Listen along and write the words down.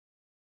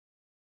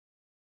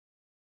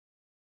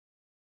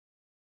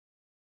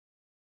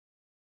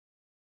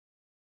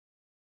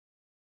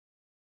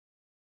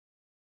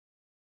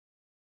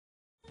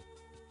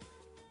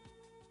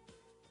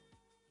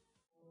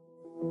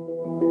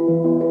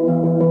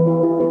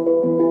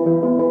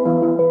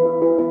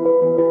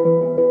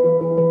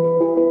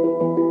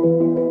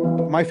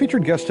My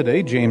featured guest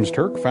today, James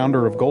Turk,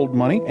 founder of Gold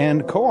Money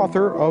and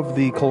co-author of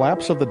The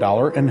Collapse of the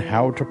Dollar and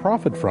How to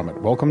Profit from It.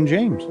 Welcome,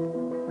 James.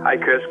 Hi,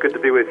 Chris. Good to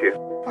be with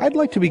you. I'd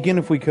like to begin,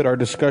 if we could, our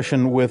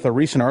discussion with a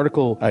recent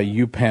article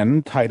you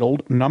penned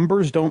titled,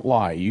 Numbers Don't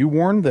Lie. You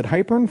warned that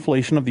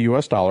hyperinflation of the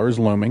U.S. dollar is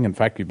looming. In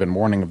fact, you've been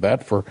warning of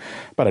that for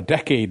about a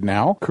decade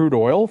now. Crude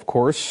oil, of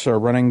course,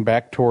 running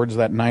back towards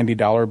that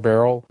 $90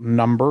 barrel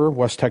number,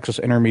 West Texas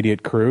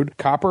Intermediate crude.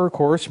 Copper, of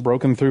course,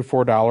 broken through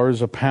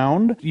 $4 a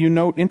pound. You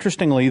note,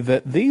 interestingly,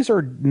 that these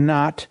are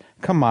not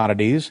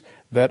commodities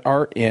that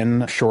are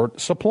in short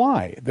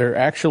supply. There are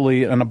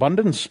actually an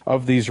abundance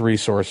of these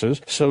resources,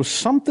 so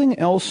something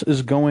else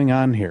is going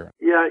on here.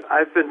 Yeah,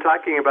 I've been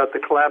talking about the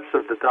collapse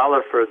of the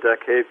dollar for a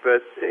decade, but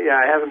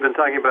I haven't been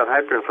talking about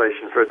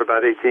hyperinflation for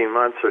about 18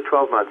 months or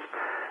 12 months.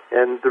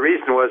 And the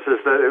reason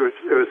is that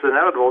it was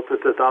inevitable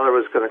that the dollar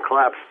was going to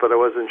collapse, but I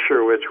wasn't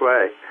sure which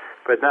way.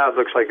 But now it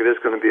looks like it is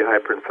going to be a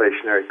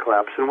hyperinflationary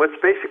collapse. And what's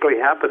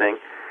basically happening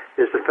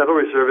is the Federal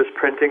Reserve is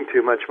printing too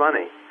much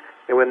money.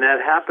 And when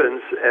that happens,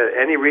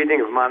 any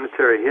reading of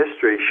monetary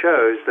history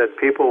shows that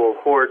people will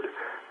hoard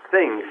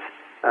things,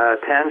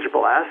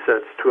 tangible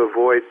assets, to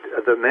avoid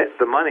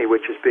the money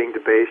which is being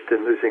debased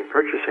and losing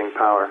purchasing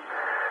power.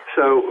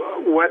 So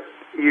what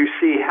you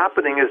see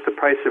happening is the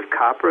price of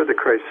copper, the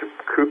price of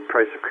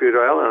crude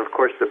oil, and of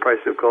course the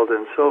price of gold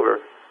and silver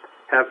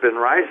have been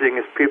rising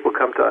as people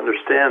come to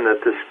understand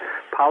that this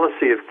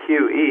policy of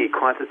QE,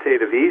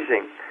 quantitative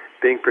easing,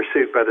 being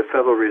pursued by the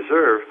Federal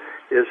Reserve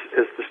is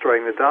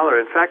destroying the dollar.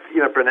 In fact,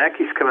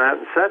 Bernanke's come out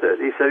and said it.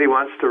 He said he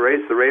wants to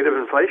raise the rate of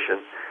inflation.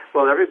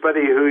 Well,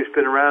 everybody who's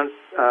been around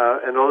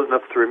and old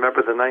enough to remember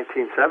the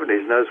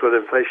 1970s knows what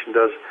inflation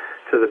does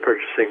to the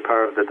purchasing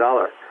power of the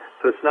dollar.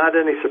 So it's not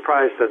any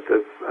surprise that the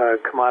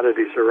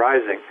commodities are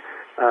rising.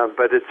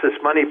 But it's this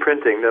money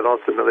printing that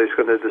ultimately is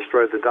going to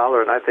destroy the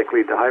dollar and I think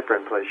lead to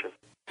hyperinflation.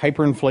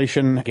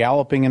 Hyperinflation,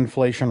 galloping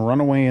inflation,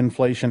 runaway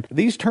inflation.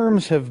 These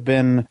terms have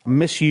been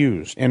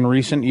misused in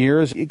recent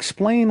years.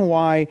 Explain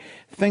why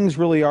things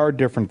really are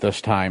different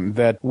this time,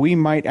 that we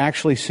might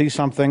actually see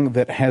something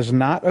that has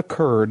not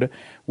occurred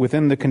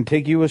within the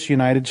contiguous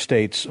United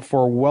States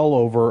for well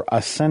over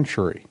a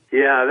century.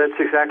 Yeah, that's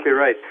exactly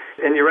right.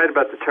 And you're right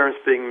about the terms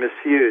being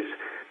misused.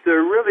 There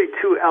are really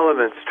two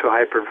elements to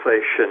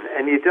hyperinflation,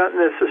 and you don't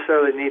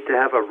necessarily need to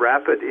have a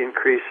rapid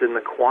increase in the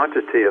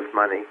quantity of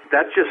money.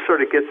 That just sort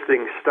of gets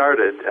things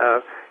started.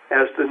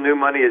 As the new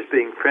money is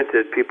being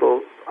printed, people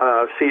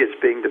see it's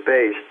being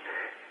debased.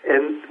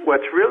 And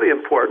what's really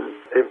important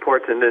in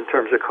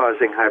terms of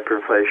causing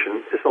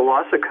hyperinflation is the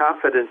loss of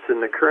confidence in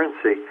the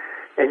currency,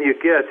 and you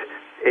get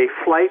a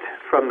flight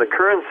from the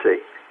currency.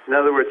 In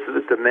other words,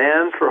 the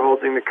demand for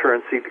holding the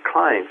currency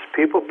declines.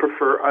 People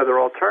prefer other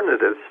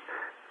alternatives,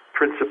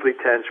 principally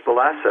tangible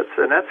assets.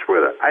 And that's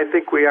where I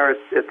think we are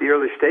at the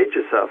early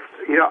stages of.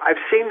 I've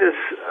seen this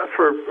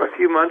for a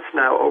few months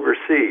now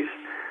overseas.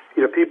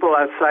 People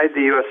outside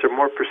the U.S. are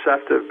more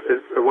perceptive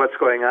of what's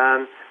going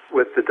on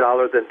with the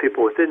dollar than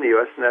people within the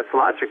U.S., and that's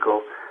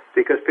logical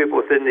because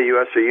people within the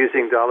U.S. are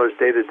using dollars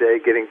day to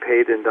day, getting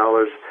paid in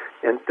dollars,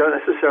 and don't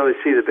necessarily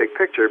see the big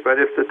picture. But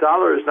if the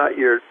dollar is not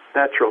your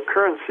natural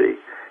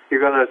currency, you're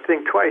going to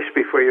think twice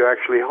before you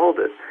actually hold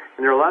it.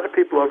 And there are a lot of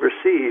people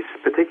overseas,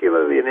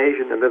 particularly in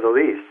Asia and the Middle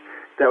East,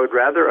 that would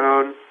rather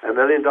own $1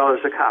 million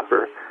of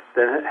copper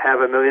than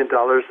have $1 million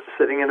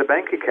sitting in a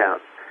bank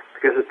account.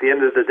 Because at the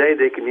end of the day,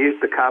 they can use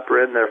the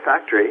copper in their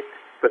factory,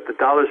 but the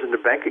dollars in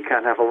the bank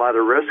account have a lot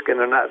of risk, and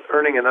they're not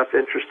earning enough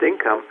interest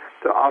income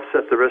to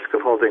offset the risk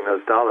of holding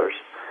those dollars.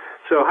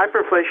 So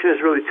hyperinflation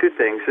is really two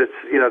things. It's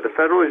the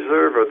Federal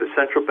Reserve or the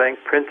central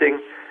bank printing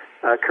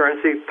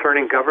currency,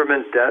 turning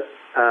government debt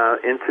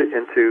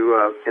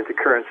into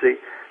currency.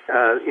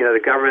 The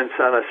government's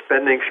on a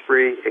spending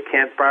spree. It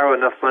can't borrow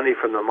enough money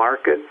from the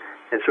market,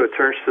 and so it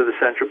turns to the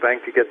central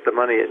bank to get the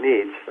money it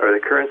needs, or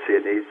the currency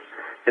it needs.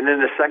 And then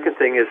the second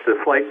thing is the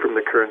flight from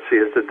the currency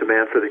as the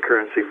demand for the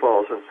currency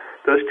falls. And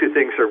those two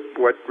things are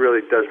what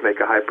really does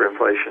make a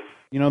hyperinflation.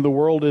 The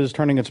world is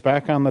turning its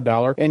back on the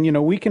dollar. And,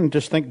 we can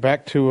just think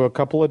back to a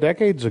couple of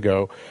decades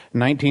ago,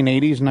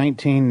 1980s,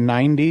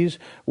 1990s,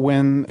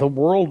 when the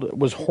world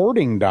was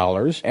hoarding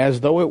dollars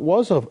as though it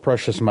was a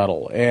precious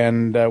metal.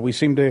 And we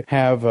seem to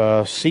have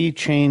a sea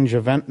change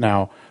event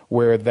now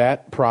where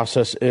that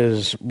process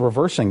is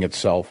reversing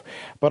itself.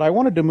 But I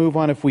wanted to move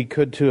on, if we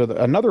could, to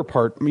another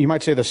part, you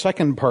might say the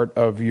second part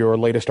of your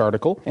latest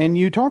article. And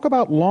you talk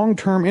about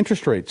long-term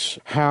interest rates,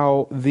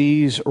 how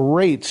these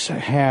rates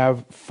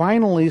have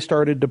finally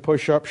started to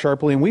push up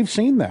sharply. And we've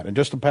seen that in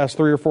just the past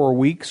 3 or 4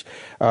 weeks.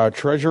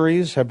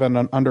 Treasuries have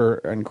been under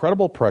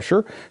incredible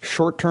pressure,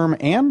 short-term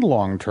and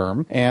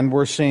long-term, and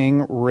we're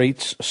seeing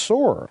rates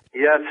soar.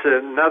 Yeah, it's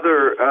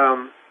another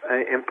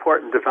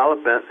important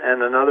development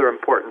and another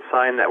important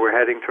sign that we're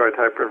heading toward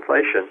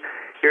hyperinflation.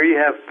 Here you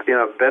have,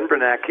 Ben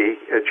Bernanke,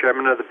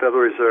 chairman of the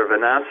Federal Reserve,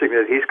 announcing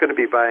that he's going to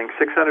be buying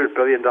 $600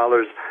 billion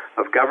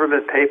of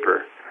government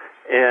paper.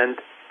 And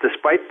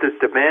despite the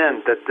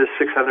demand that this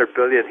 $600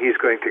 billion he's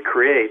going to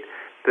create,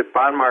 the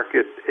bond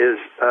market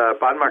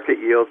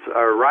yields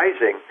are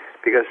rising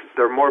because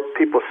there are more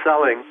people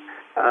selling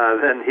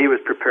than he was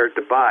prepared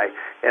to buy.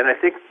 And I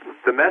think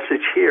the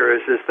message here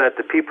is that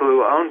the people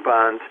who own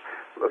bonds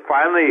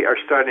finally are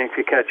starting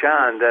to catch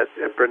on that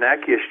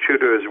Bernanke is true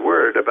to his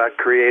word about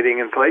creating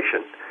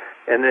inflation.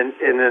 And then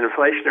in an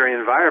inflationary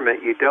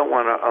environment, you don't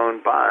want to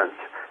own bonds,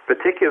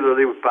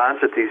 particularly with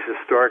bonds at these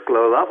historic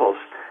low levels,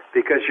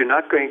 because you're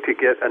not going to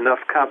get enough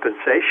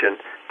compensation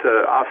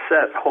to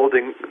offset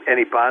holding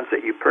any bonds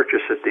that you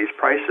purchase at these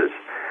prices.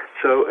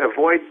 So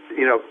avoid,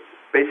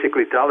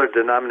 basically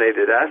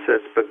dollar-denominated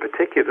assets, but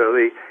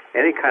particularly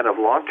any kind of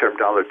long-term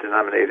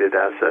dollar-denominated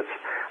assets.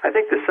 I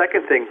think the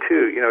second thing,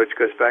 too, which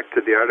goes back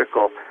to the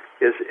article,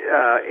 is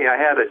I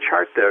had a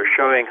chart there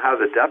showing how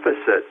the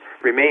deficit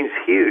remains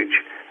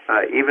huge,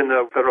 even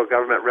though federal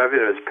government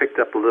revenue has picked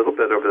up a little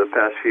bit over the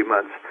past few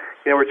months.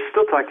 We're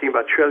still talking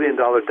about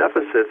trillion-dollar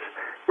deficits.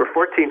 We're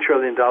 $14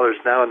 trillion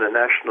now in the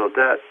national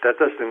debt. That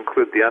doesn't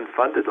include the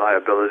unfunded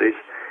liabilities.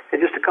 And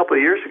just a couple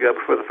of years ago,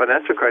 before the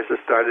financial crisis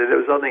started, it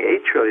was only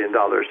 $8 trillion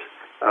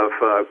of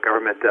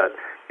government debt.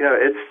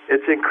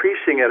 It's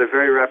increasing at a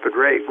very rapid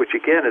rate, which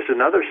again is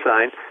another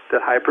sign that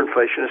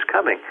hyperinflation is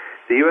coming.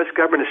 The U.S.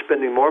 government is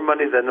spending more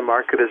money than the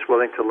market is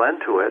willing to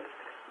lend to it,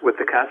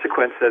 with the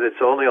consequence that its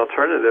only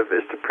alternative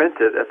is to print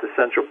it at the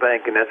central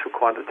bank, and that's what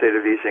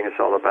quantitative easing is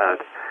all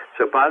about.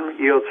 So bond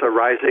yields are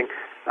rising,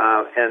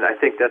 and I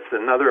think that's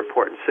another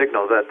important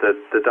signal that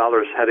the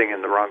dollar is heading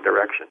in the wrong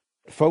direction.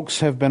 Folks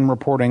have been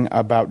reporting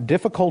about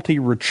difficulty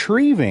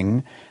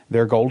retrieving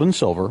their gold and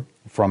silver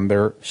from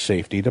their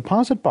safety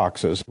deposit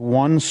boxes.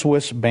 One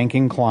Swiss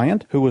banking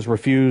client who was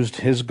refused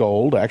his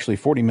gold, actually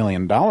 $40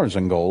 million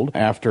in gold,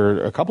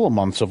 after a couple of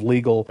months of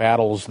legal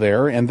battles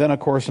there. And then, of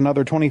course,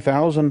 another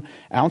 20,000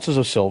 ounces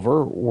of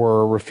silver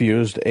were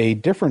refused a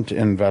different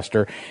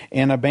investor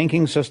in a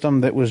banking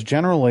system that was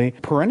generally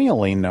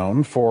perennially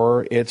known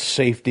for its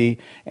safety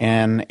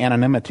and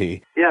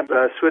anonymity. Yeah,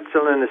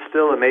 Switzerland is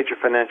still a major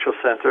financial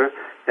center,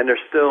 and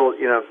there's still,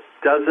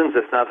 dozens,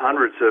 if not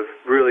hundreds, of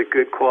really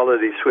good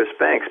quality Swiss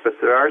banks. But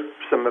there are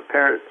some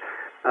apparent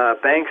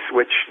banks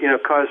which,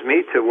 cause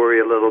me to worry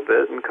a little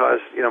bit and cause,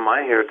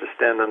 my hair to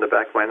stand on the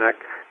back of my neck,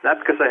 not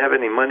because I have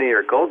any money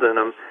or gold in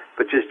them,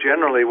 but just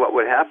generally what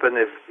would happen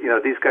if,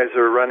 these guys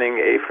are running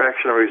a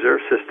fractional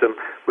reserve system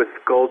with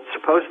gold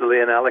supposedly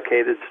in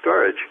allocated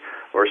storage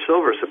or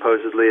silver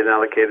supposedly in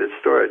allocated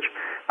storage.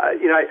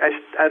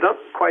 I don't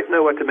quite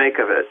know what to make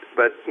of it,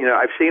 but,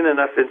 I've seen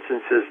enough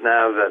instances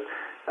now that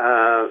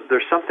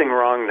there's something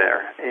wrong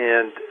there.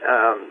 And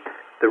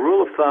the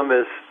rule of thumb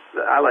that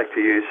I like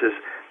to use is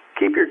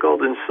keep your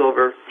gold and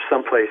silver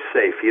someplace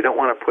safe. You don't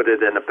want to put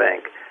it in a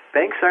bank.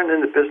 Banks aren't in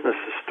the business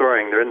of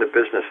storing. They're in the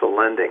business of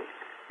lending.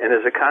 And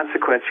as a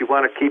consequence, you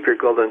want to keep your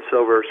gold and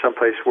silver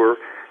someplace where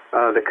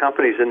the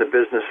company's in the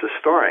business of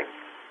storing.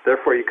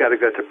 Therefore, you've got to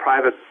go to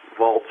private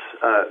vaults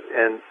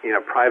and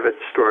private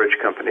storage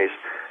companies.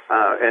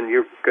 And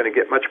you're going to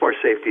get much more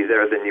safety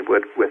there than you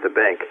would with a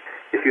bank.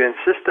 If you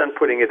insist on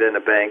putting it in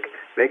a bank,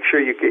 make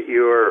sure you get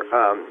your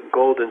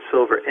gold and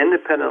silver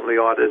independently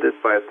audited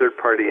by a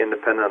third-party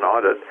independent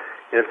audit.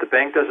 And if the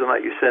bank doesn't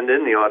let you send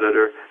in the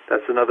auditor,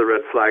 that's another red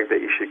flag that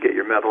you should get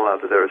your metal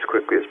out of there as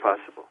quickly as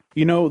possible.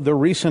 The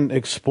recent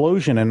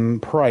explosion in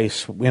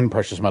price in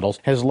precious metals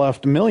has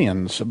left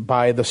millions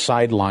by the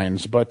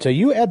sidelines. But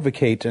you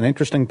advocate an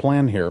interesting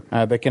plan here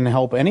that can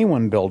help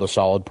anyone build a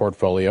solid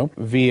portfolio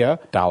via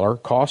dollar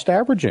cost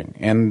averaging.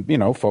 And,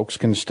 folks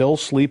can still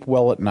sleep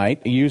well at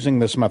night using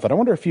this method. I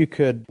wonder if you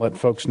could let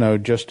folks know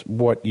just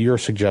what you're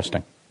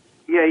suggesting.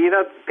 Yeah,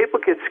 people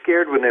get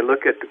scared when they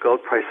look at the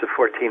gold price of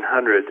 $1,400,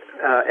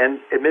 and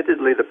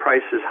admittedly the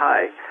price is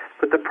high.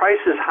 But the price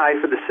is high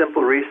for the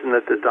simple reason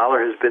that the dollar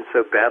has been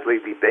so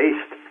badly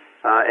debased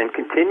and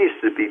continues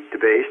to be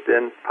debased,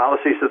 and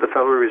policies of the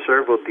Federal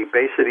Reserve will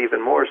debase it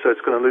even more, so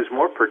it's going to lose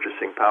more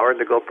purchasing power, and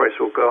the gold price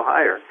will go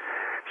higher.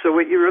 So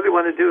what you really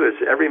want to do is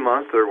every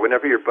month or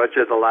whenever your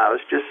budget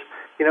allows, just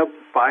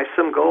buy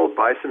some gold,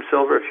 buy some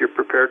silver if you're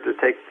prepared to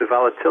take the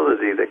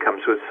volatility that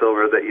comes with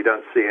silver that you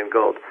don't see in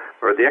gold,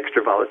 or the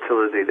extra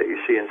volatility that you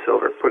see in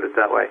silver, put it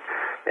that way.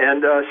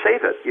 And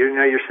save it. You're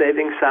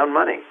saving sound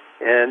money.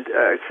 And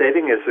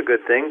saving is a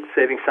good thing.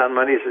 Saving sound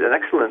money is an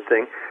excellent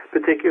thing,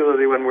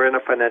 particularly when we're in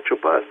a financial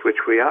bust,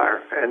 which we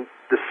are. And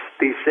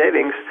these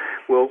savings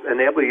will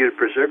enable you to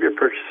preserve your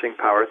purchasing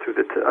power through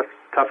the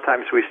tough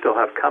times we still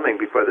have coming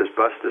before this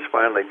bust is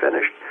finally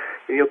finished.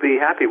 And you'll be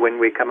happy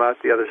when we come out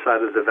the other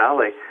side of the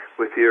valley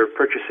with your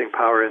purchasing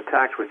power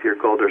intact with your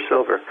gold or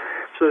silver.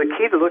 So the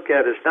key to look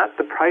at is not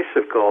the price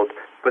of gold,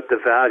 but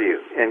the value.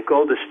 And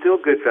gold is still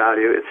good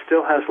value. It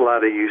still has a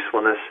lot of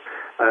usefulness.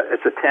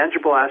 It's a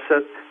tangible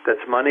asset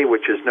that's money,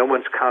 which is no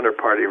one's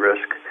counterparty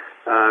risk.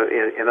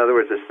 In other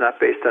words, it's not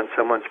based on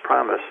someone's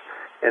promise.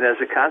 And as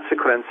a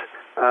consequence,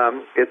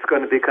 it's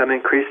going to become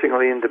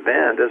increasingly in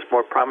demand as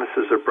more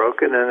promises are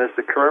broken and as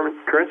the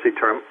currency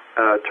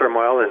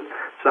turmoil and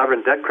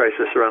sovereign debt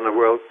crisis around the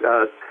world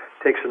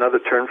takes another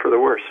turn for the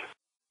worse.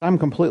 I'm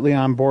completely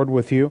on board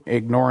with you,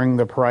 ignoring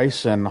the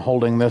price and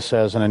holding this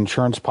as an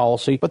insurance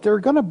policy. But there are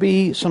going to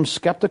be some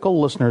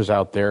skeptical listeners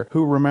out there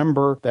who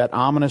remember that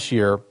ominous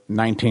year,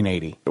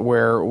 1980,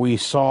 where we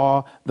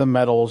saw the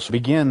metals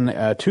begin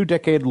a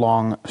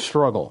 2-decade-long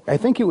struggle. I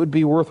think it would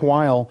be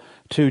worthwhile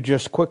to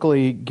just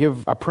quickly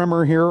give a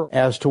primer here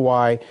as to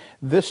why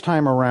this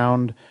time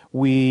around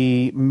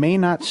we may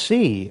not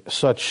see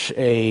such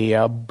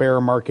a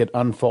bear market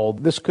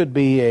unfold. This could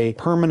be a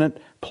permanent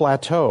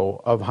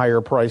plateau of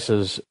higher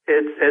prices.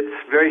 It's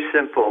very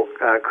simple,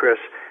 Chris.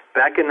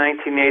 Back in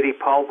 1980,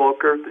 Paul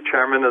Volcker, the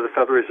chairman of the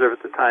Federal Reserve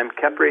at the time,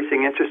 kept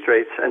raising interest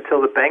rates until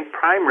the bank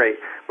prime rate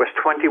was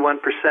 21%.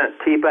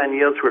 T-bond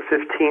yields were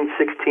 15,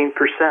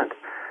 16%.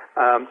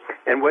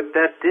 And what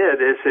that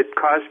did is it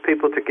caused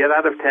people to get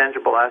out of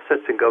tangible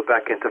assets and go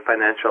back into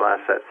financial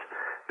assets.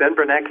 Ben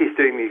Bernanke's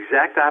doing the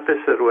exact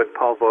opposite of what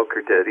Paul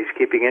Volcker did. He's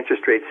keeping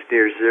interest rates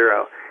near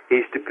zero.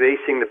 He's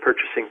debasing the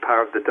purchasing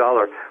power of the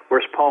dollar,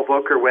 whereas Paul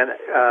Volcker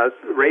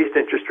raised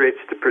interest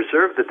rates to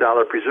preserve the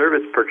dollar, preserve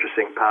its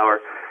purchasing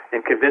power, and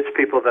convince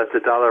people that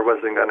the dollar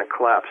wasn't going to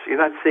collapse. You're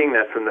not seeing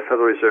that from the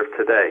Federal Reserve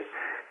today.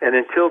 And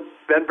until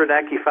Ben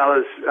Bernanke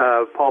follows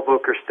Paul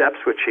Volcker's steps,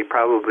 which he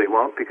probably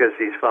won't because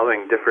he's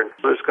following different,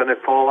 he's going to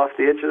fall off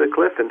the edge of the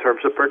cliff in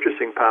terms of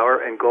purchasing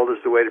power, and gold is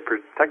the way to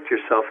protect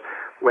yourself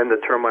when the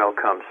turmoil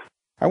comes.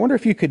 I wonder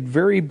if you could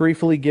very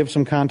briefly give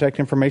some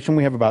contact information.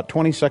 We have about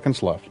 20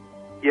 seconds left.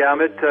 Yeah,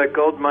 I'm at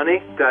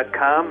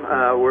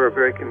goldmoney.com. We're a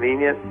very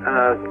convenient,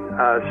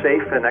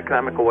 safe, and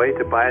economical way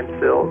to buy and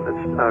sell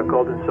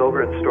gold and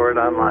silver and store it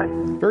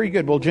online. Very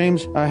good. Well,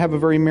 James, have a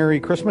very Merry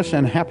Christmas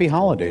and Happy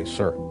Holidays,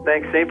 sir.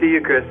 Thanks. Same to you,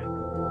 Chris.